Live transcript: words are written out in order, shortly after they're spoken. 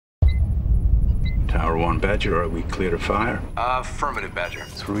Tower 1, Badger, are we clear to fire? Affirmative, Badger.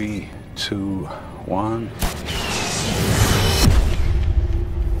 3, 2, 1.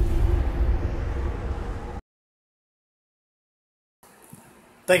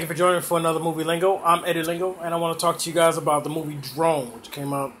 Thank you for joining me for another Movie Lingo. I'm Eddie Lingo, and I want to talk to you guys about the movie Drone, which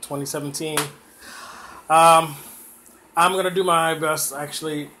came out 2017. I'm going to do my best.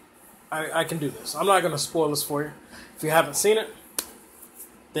 Actually, I can do this. I'm not going to spoil this for you. If you haven't seen it,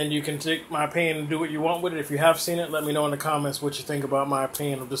 then you can take my opinion and do what you want with it. If you have seen it, let me know in the comments what you think about my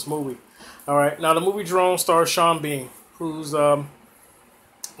opinion of this movie. All right. Now, the movie Drone stars Sean Bean, who's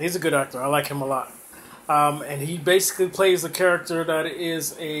he's a good actor. I like him a lot. And he basically plays a character that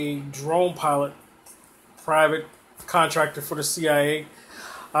is a drone pilot, private contractor for the CIA,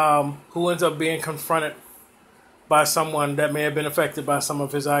 who ends up being confronted by someone that may have been affected by some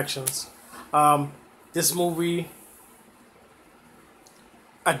of his actions. This movie,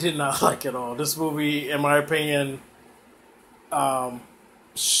 I did not like at all. This movie, in my opinion, there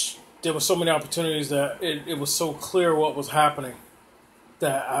were so many opportunities that it was so clear what was happening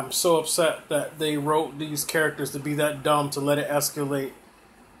that I'm so upset that they wrote these characters to be that dumb to let it escalate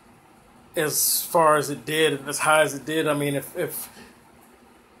as far as it did and as high as it did. I mean, if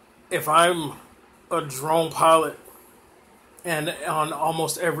I'm a drone pilot and on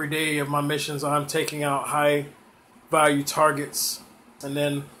almost every day of my missions I'm taking out high value targets, and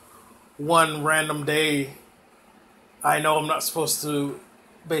then one random day I know I'm not supposed to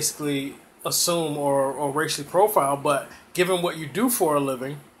basically assume or racially profile, but given what you do for a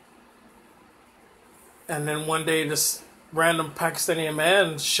living, and then one day this random Pakistani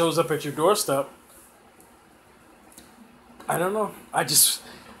man shows up at your doorstep, I don't know.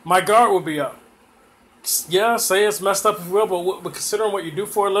 My guard will be up. Yeah, say it's messed up if you will, but considering what you do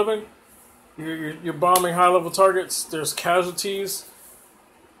for a living, you're bombing high-level targets, there's casualties,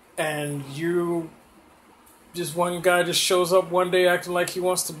 and just one guy just shows up one day acting like he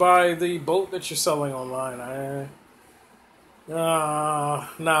wants to buy the boat that you're selling online.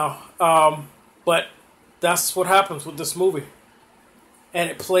 But that's what happens with this movie. And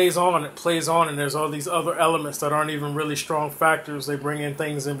it plays on, and there's all these other elements that aren't even really strong factors. They bring in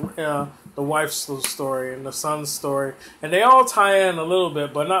things in the wife's story and the son's story, and they all tie in a little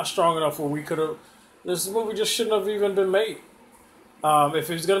bit, but not strong enough where we could have. This movie just shouldn't have even been made. If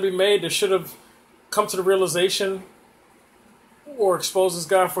it was going to be made, they should have come to the realization or expose this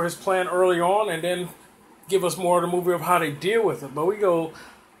guy for his plan early on, and then give us more of the movie of how they deal with it. But we go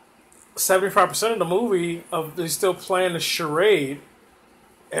 75% of the movie of they still playing the charade.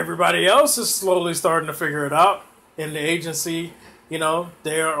 Everybody else is slowly starting to figure it out in the agency. You know,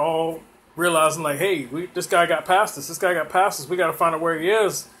 they're all realizing like, hey, this guy got past us. This guy got past us. We got to find out where he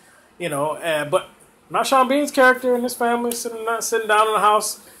is. You know, but not Sean Bean's character and his family sitting down in the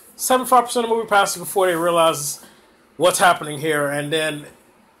house. 75% of the movie passes before they realize what's happening here, and then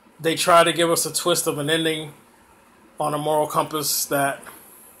they try to give us a twist of an ending on a moral compass that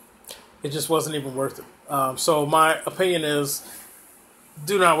it just wasn't even worth it. So my opinion is,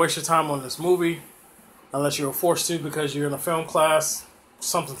 do not waste your time on this movie unless you're forced to because you're in a film class,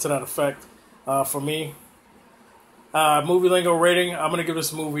 something to that effect. For me, Movie Lingo rating, I'm going to give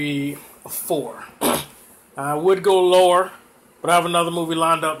this movie a 4. I would go lower, but I have another movie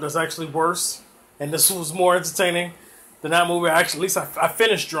lined up that's actually worse, and this was more entertaining than that movie. Actually, at least I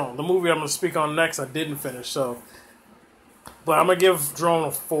finished Drone. The movie I'm going to speak on next, I didn't finish. So, but I'm going to give Drone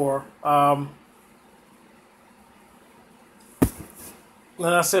a 4.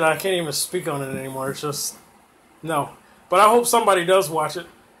 And I said I can't even speak on it anymore. It's just no. But I hope somebody does watch it.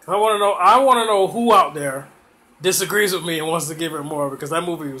 I want to know who out there disagrees with me and wants to give it more, because that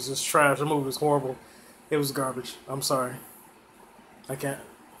movie was just trash. The movie was horrible. It was garbage. I'm sorry. I can't.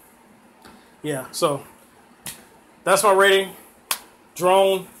 Yeah. So that's my rating.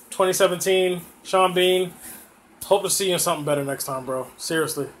 Drone 2017. Sean Bean. Hope to see you in something better next time, bro.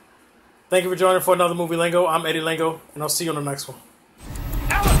 Seriously. Thank you for joining for another Movie Lingo. I'm Eddie Lingo, and I'll see you on the next one.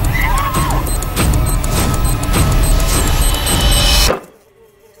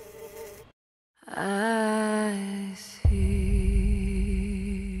 I